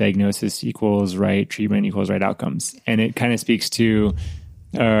equals right diagnosis equals right treatment equals right outcomes. And it kind of speaks to,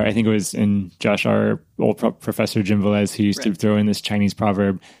 I think it was in Josh, our old professor, Jim Velez, who used to throw in this Chinese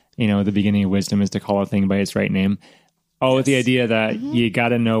proverb, the beginning of wisdom is to call a thing by its right name. With the idea that you got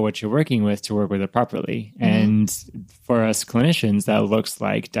to know what you're working with to work with it properly. And for us clinicians, that looks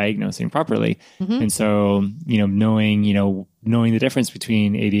like diagnosing properly. And so, knowing the difference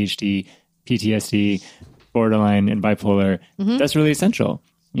between ADHD, PTSD, borderline, and bipolar, that's really essential.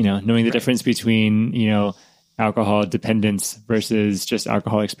 Knowing the difference between, alcohol dependence versus just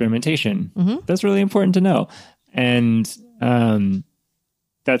alcohol experimentation. That's really important to know. And,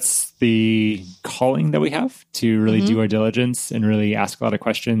 that's the calling that we have to really do our diligence and really ask a lot of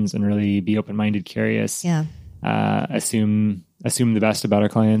questions and really be open-minded, curious, assume the best about our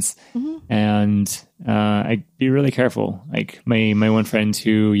clients. And I be really careful. Like my one friend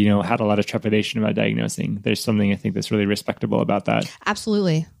who, had a lot of trepidation about diagnosing, there's something I think that's really respectable about that.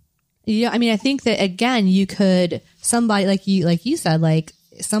 Absolutely. Yeah. I mean, I think that again, you could, somebody like you said, like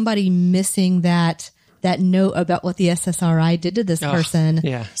somebody missing that note about what the SSRI did to this person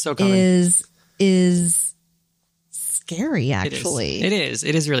so common. is scary, actually. It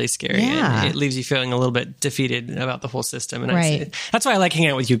is really scary. Yeah. And it leaves you feeling a little bit defeated about the whole system. And right. that's why I like hanging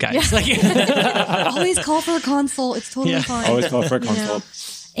out with you guys. Yeah. Always call for a consult. It's totally fine. Always call for a consult.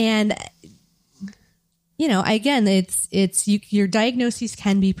 And again, it's your diagnoses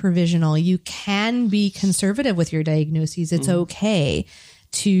can be provisional. You can be conservative with your diagnoses. It's okay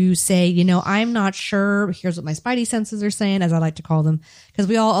to say, I'm not sure. Here's what my spidey senses are saying, as I like to call them, because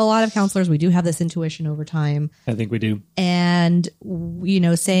a lot of counselors, we do have this intuition over time. I think we do. And,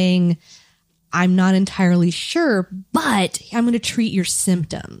 saying, I'm not entirely sure, but I'm going to treat your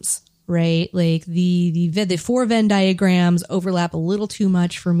symptoms. Right? Like the 4 Venn diagrams overlap a little too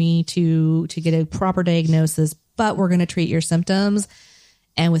much for me to get a proper diagnosis, but we're going to treat your symptoms.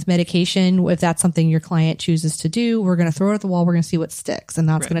 And with medication, if that's something your client chooses to do, we're going to throw it at the wall. We're going to see what sticks. And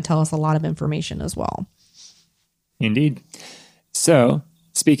that's going to tell us a lot of information as well. Indeed. So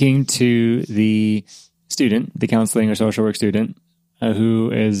speaking to the student, the counseling or social work student who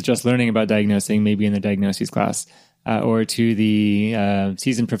is just learning about diagnosing, maybe in the diagnoses class, or to the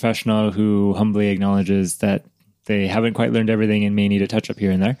seasoned professional who humbly acknowledges that they haven't quite learned everything and may need a touch-up here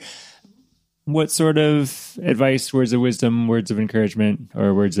and there. What sort of advice, words of wisdom, words of encouragement,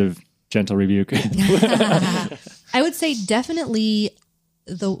 or words of gentle rebuke? I would say definitely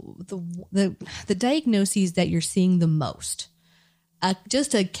the diagnoses that you're seeing the most.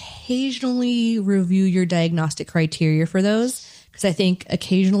 Just occasionally review your diagnostic criteria for those, because I think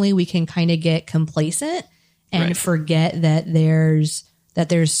occasionally we can kind of get complacent and forget that there's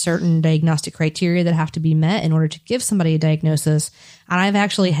certain diagnostic criteria that have to be met in order to give somebody a diagnosis. And I've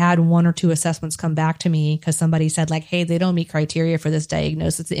actually had 1 or 2 assessments come back to me because somebody said, like, hey, they don't meet criteria for this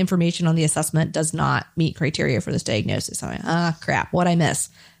diagnosis. The information on the assessment does not meet criteria for this diagnosis. I'm like, crap, what'd I miss?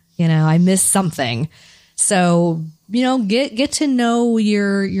 I missed something. So, get to know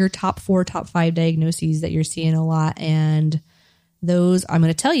your top 4, top 5 diagnoses that you're seeing a lot. And those, I'm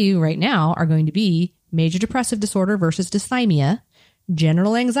going to tell you right now, are going to be major depressive disorder versus dysthymia,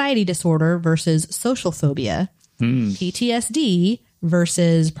 general anxiety disorder versus social phobia, PTSD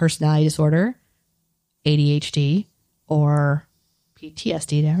versus personality disorder, ADHD, or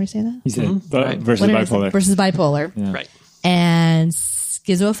PTSD. Did I ever say that? You said versus bipolar. Versus bipolar. Yeah. Right. And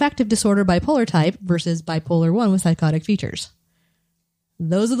schizoaffective disorder bipolar type versus bipolar 1 with psychotic features.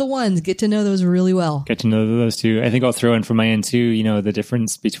 Those are the ones. Get to know those really well. Get to know those two. I think I'll throw in from my end too, the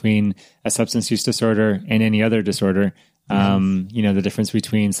difference between a substance use disorder and any other disorder. The difference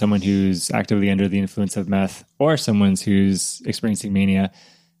between someone who's actively under the influence of meth or someone who's experiencing mania.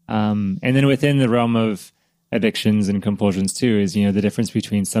 And then within the realm of addictions and compulsions too is, the difference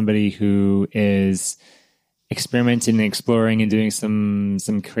between somebody who is experimenting and exploring and doing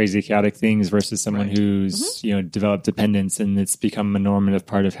some crazy chaotic things versus someone who's developed dependence and it's become a normative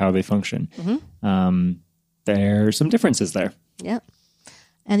part of how they function. There's some differences there. Yep.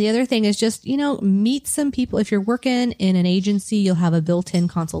 And the other thing is just, meet some people. If you're working in an agency, you'll have a built-in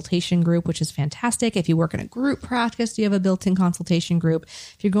consultation group, which is fantastic. If you work in a group practice, you have a built-in consultation group.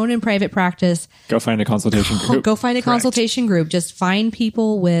 If you're going in private practice, go find a consultation group. Go find a consultation group. Just find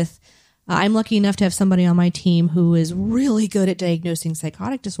people with I'm lucky enough to have somebody on my team who is really good at diagnosing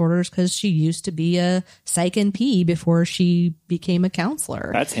psychotic disorders because she used to be a psych NP before she became a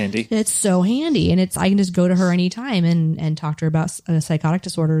counselor. That's handy. It's so handy. And I can just go to her anytime and talk to her about psychotic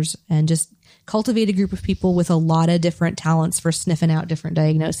disorders and just cultivate a group of people with a lot of different talents for sniffing out different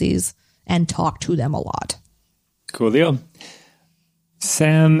diagnoses and talk to them a lot. Cool deal.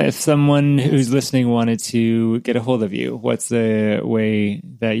 Sam, if someone who's listening wanted to get a hold of you, what's the way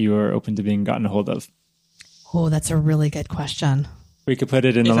that you are open to being gotten a hold of? Oh, that's a really good question. We could put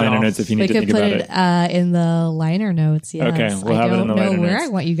it in the liner notes if you need to think about it. We could put it in the liner notes, yes. Okay, we'll have it in the liner notes. I don't know where I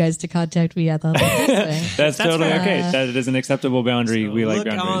want you guys to contact me at the That's totally okay. That is an acceptable boundary. So we like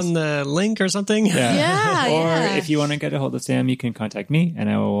boundaries. Look on the link or something. Yeah. Or if you want to get a hold of Sam, you can contact me and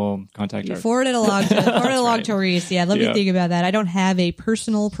I will contact her. Forward it along to Reese. Yeah, let me think about that. I don't have a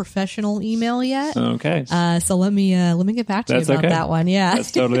personal professional email yet. Okay. So let me get back to you about that one. Yeah.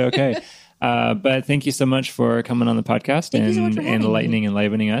 That's totally okay. But thank you so much for coming on the podcast and enlightening and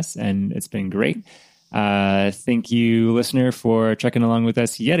enlivening us. And it's been great. Thank you, listener, for checking along with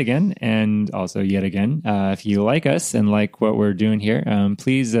us yet again. And also yet again, if you like us and like what we're doing here,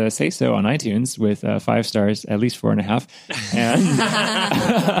 please say so on iTunes with 5 stars, at least 4.5. And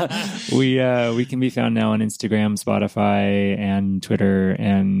we can be found now on Instagram, Spotify, and Twitter,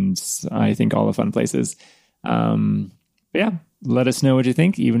 and I think all the fun places. Yeah. Let us know what you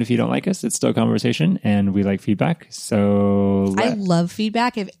think. Even if you don't like us, it's still conversation and we like feedback. So I love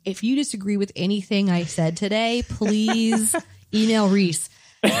feedback. If you disagree with anything I said today, please email Reese.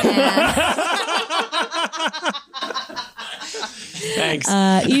 Thanks.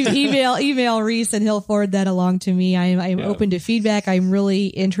 Email Reese and he'll forward that along to me. I'm open to feedback. I'm really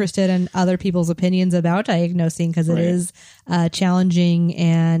interested in other people's opinions about diagnosing because it is challenging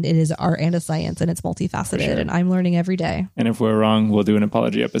and it is art and a science and it's multifaceted and I'm learning every day. And if we're wrong, we'll do an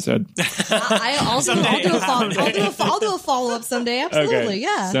apology episode. I'll do a follow-up someday. Absolutely. Okay.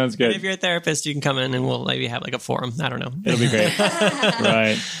 Yeah. Sounds good. And if you're a therapist, you can come in and we'll maybe have like a forum. I don't know. It'll be great.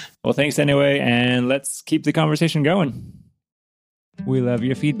 Right. Well, thanks anyway, and let's keep the conversation going. We love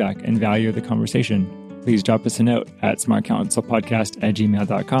your feedback and value the conversation. Please drop us a note at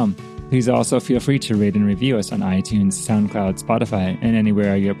smartcounselpodcast@gmail.com. Please also feel free to rate and review us on iTunes, SoundCloud, Spotify, and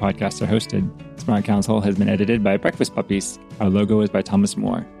anywhere your podcasts are hosted. Smart Counsel has been edited by Breakfast Puppies. Our logo is by Thomas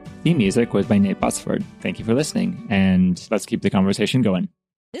Moore. Theme music was by Nate Botsford. Thank you for listening, and let's keep the conversation going.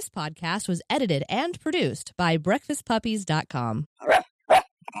 This podcast was edited and produced by breakfastpuppies.com.